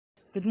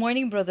Good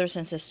morning, brothers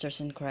and sisters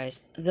in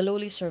Christ. The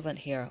lowly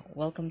servant here.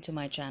 Welcome to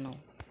my channel.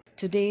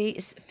 Today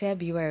is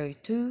February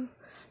 2,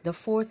 the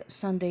fourth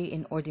Sunday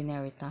in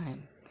Ordinary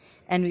Time,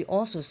 and we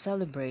also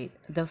celebrate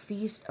the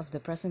feast of the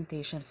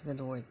presentation of the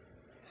Lord.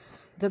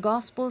 The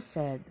Gospel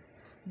said,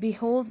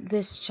 "Behold,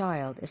 this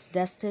child is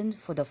destined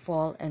for the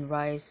fall and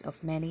rise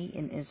of many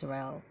in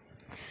Israel."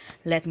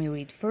 Let me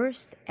read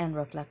first and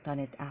reflect on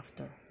it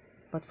after.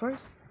 But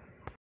first,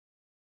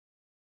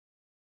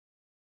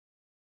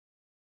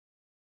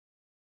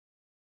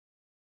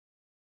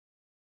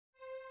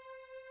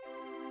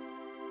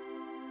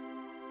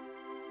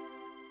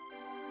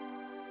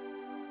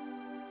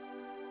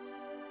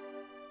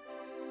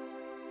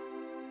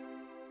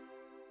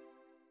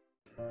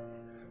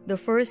 the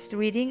first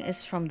reading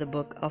is from the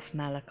book of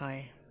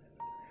Malachi.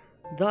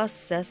 Thus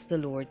says the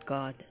Lord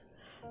God,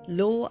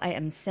 "Lo, I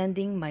am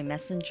sending my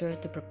messenger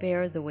to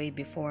prepare the way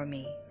before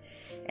me.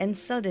 And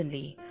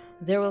suddenly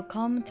there will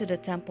come to the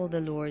temple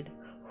the Lord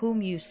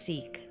whom you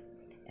seek,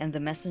 and the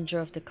messenger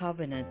of the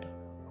covenant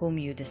whom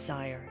you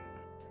desire.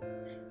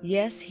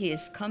 Yes, he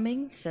is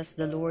coming, says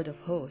the Lord of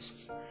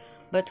hosts.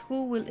 But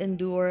who will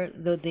endure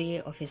the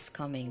day of his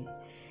coming?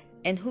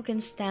 And who can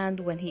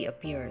stand when he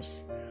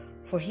appears?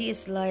 For he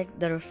is like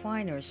the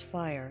refiner's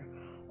fire,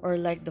 or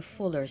like the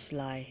fuller's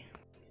lye.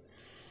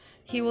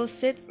 He will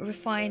sit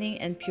refining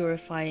and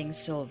purifying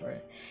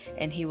silver,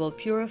 and he will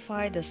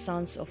purify the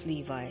sons of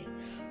Levi,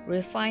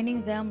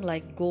 refining them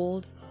like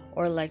gold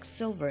or like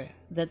silver,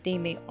 that they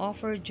may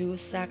offer due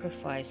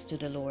sacrifice to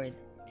the Lord.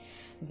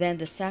 Then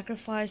the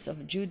sacrifice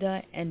of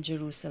Judah and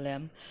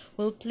Jerusalem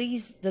will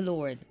please the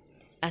Lord,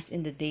 as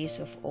in the days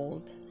of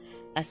old,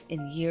 as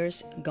in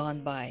years gone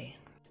by."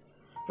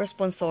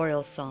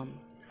 Responsorial Psalm.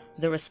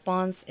 The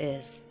response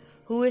is,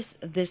 "Who is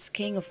this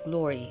King of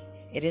glory?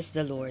 It is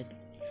the Lord.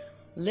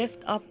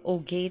 Lift up, O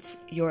gates,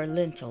 your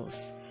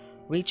lintels.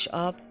 Reach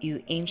up,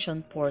 you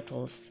ancient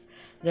portals,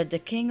 that the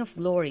King of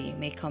glory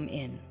may come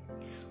in.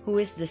 Who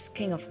is this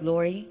King of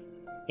glory?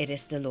 It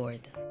is the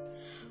Lord.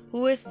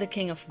 Who is the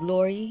King of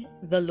glory?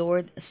 The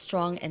Lord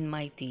strong and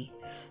mighty,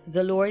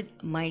 the Lord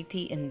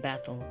mighty in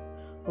battle.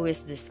 Who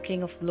is this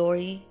King of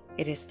glory?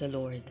 It is the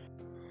Lord.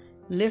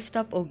 Lift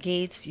up, O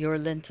gates, your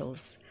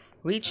lintels.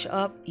 Reach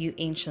up, you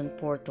ancient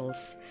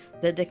portals,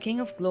 that the King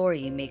of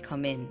glory may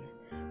come in.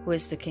 Who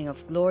is the King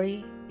of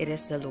glory? It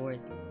is the Lord.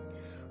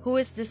 Who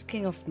is this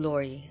King of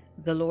glory?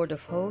 The Lord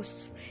of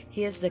hosts.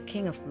 He is the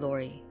King of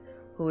glory.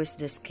 Who is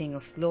this King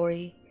of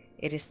glory?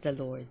 It is the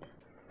Lord."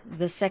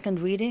 The second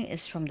reading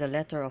is from the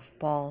letter of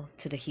Paul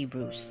to the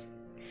Hebrews.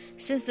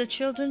 "Since the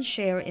children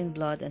share in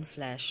blood and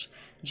flesh,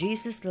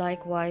 Jesus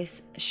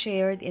likewise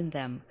shared in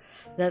them,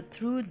 that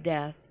through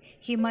death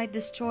he might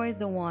destroy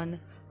the one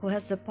who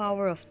has the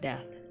power of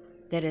death,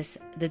 that is,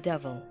 the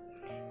devil,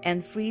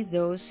 and free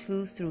those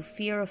who through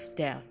fear of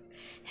death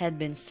had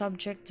been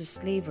subject to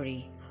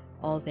slavery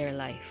all their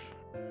life.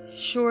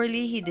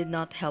 Surely he did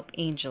not help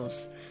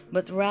angels,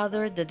 but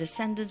rather the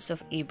descendants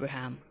of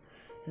Abraham.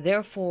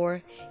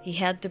 Therefore he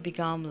had to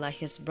become like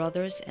his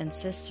brothers and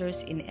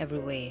sisters in every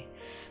way,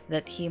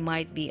 that he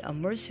might be a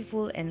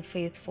merciful and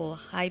faithful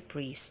high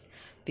priest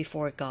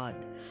before God,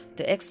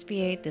 to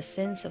expiate the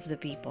sins of the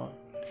people.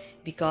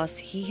 Because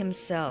he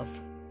himself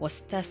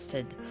was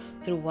tested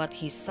through what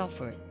he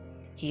suffered,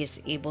 he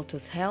is able to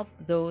help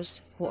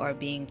those who are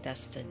being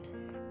tested."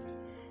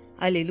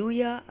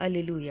 Alleluia,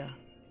 Alleluia.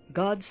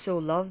 God so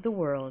loved the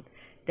world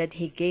that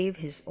he gave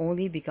his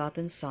only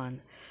begotten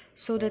Son,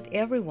 so that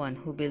everyone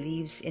who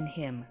believes in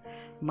him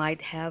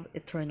might have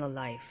eternal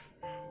life.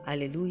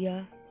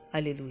 Alleluia,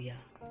 Alleluia.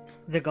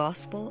 The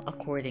Gospel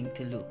according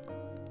to Luke.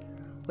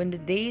 When the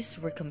days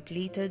were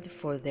completed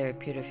for their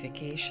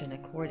purification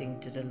according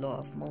to the law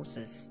of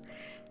Moses,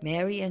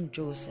 Mary and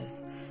Joseph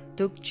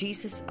took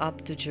Jesus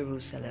up to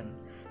Jerusalem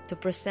to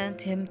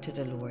present him to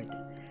the Lord,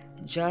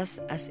 just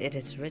as it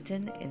is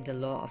written in the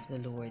law of the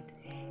Lord,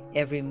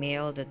 "Every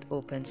male that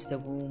opens the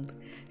womb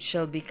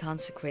shall be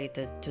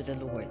consecrated to the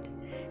Lord,"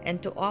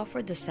 and to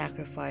offer the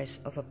sacrifice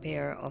of a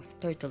pair of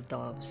turtle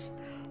doves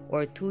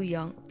or 2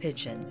 young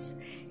pigeons,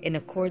 in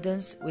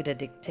accordance with the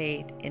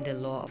dictate in the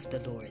law of the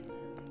Lord.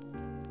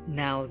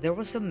 Now there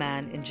was a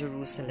man in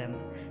Jerusalem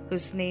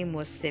whose name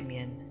was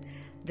Simeon.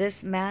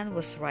 This man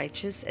was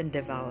righteous and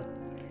devout,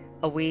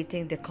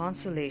 awaiting the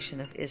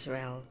consolation of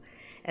Israel,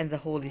 and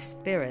the Holy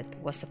Spirit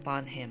was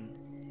upon him.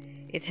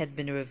 It had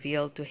been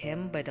revealed to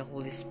him by the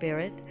Holy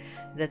Spirit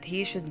that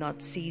he should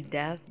not see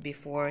death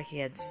before he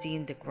had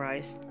seen the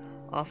Christ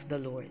of the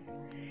Lord.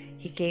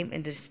 He came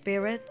in the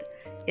Spirit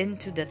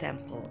into the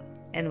temple,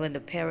 and when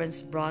the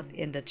parents brought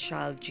in the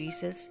child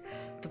Jesus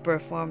to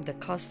perform the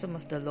custom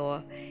of the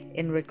law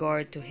in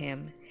regard to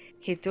him,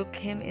 he took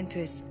him into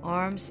his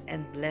arms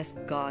and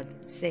blessed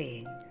God,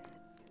 saying,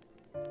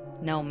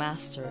 "Now,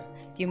 Master,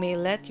 you may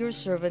let your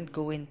servant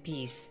go in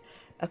peace,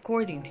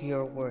 according to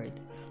your word.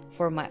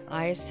 For my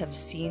eyes have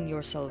seen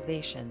your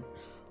salvation,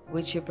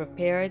 which you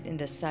prepared in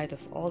the sight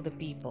of all the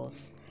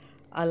peoples,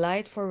 a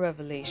light for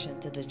revelation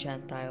to the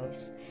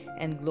Gentiles,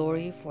 and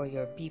glory for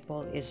your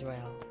people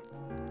Israel."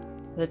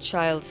 The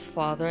child's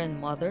father and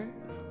mother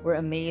were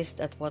amazed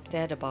at what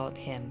said about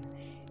him,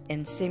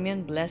 and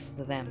Simeon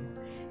blessed them,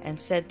 and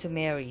said to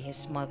Mary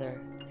his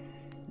mother,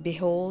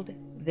 "Behold,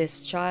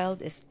 this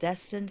child is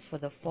destined for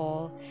the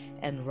fall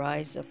and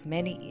rise of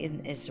many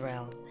in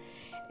Israel,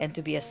 and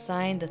to be a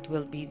sign that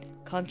will be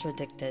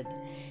contradicted,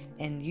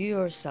 and you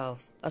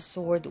yourself a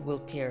sword will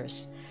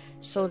pierce,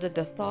 so that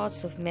the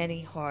thoughts of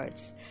many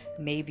hearts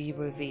may be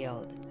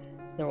revealed."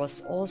 There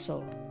was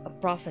also a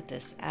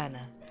prophetess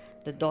Anna,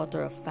 the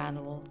daughter of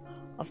Phanuel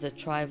of the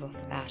tribe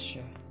of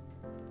Asher.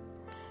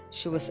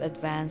 She was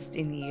advanced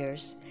in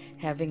years,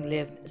 having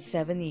lived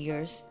 7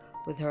 years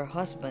with her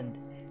husband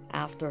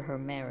after her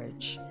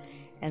marriage,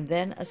 and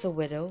then as a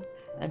widow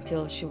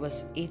until she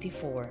was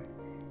 84.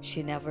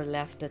 She never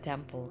left the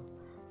temple,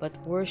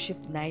 but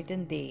worshipped night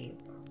and day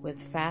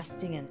with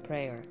fasting and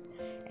prayer,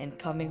 and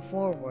coming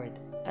forward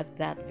at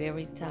that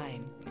very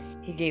time,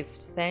 he gave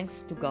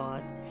thanks to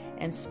God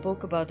and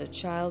spoke about the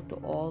child to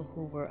all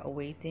who were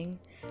awaiting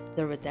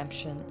the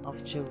redemption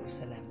of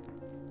Jerusalem.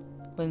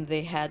 When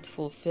they had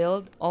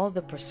fulfilled all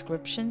the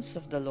prescriptions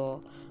of the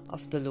law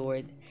of the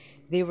Lord,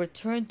 they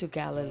returned to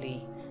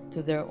Galilee,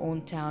 to their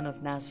own town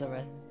of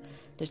Nazareth.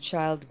 The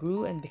child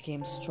grew and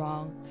became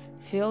strong,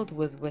 filled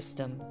with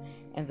wisdom,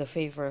 and the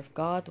favor of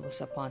God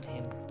was upon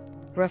him.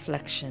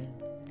 Reflection.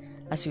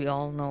 As we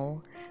all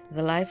know,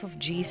 the life of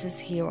Jesus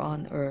here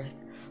on earth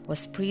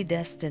was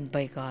predestined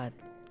by God.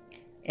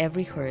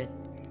 Every hurt,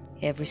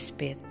 every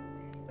spit,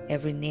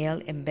 every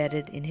nail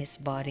embedded in his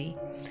body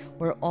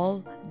were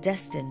all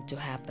destined to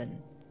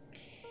happen.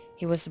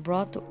 He was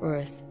brought to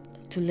earth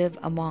to live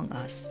among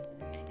us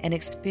and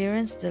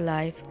experience the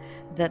life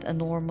that a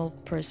normal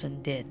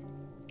person did.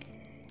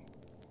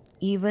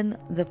 Even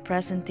the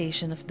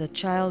presentation of the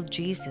child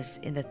Jesus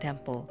in the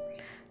temple,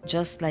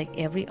 just like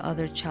every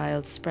other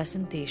child's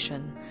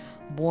presentation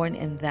born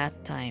in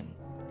that time,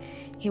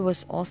 he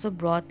was also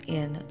brought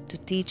in to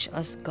teach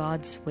us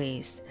God's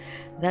ways.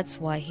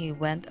 That's why he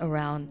went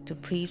around to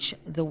preach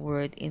the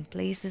word in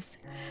places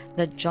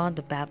that John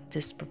the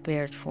Baptist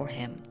prepared for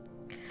him.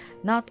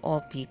 Not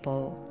all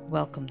people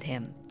welcomed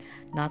him.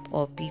 Not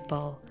all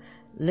people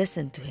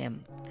listened to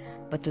him.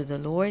 But to the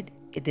Lord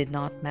it did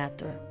not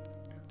matter.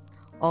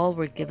 All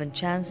were given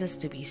chances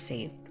to be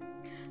saved.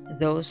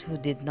 Those who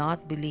did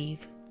not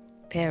believe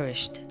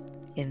perished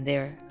in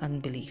their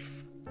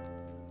unbelief.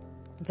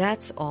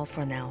 That's all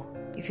for now.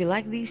 If you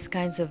like these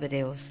kinds of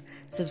videos,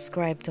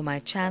 subscribe to my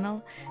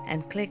channel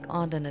and click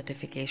on the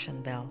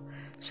notification bell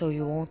so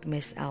you won't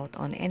miss out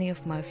on any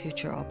of my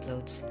future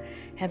uploads.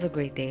 Have a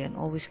great day and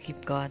always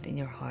keep God in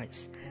your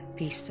hearts.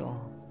 Peace to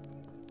all.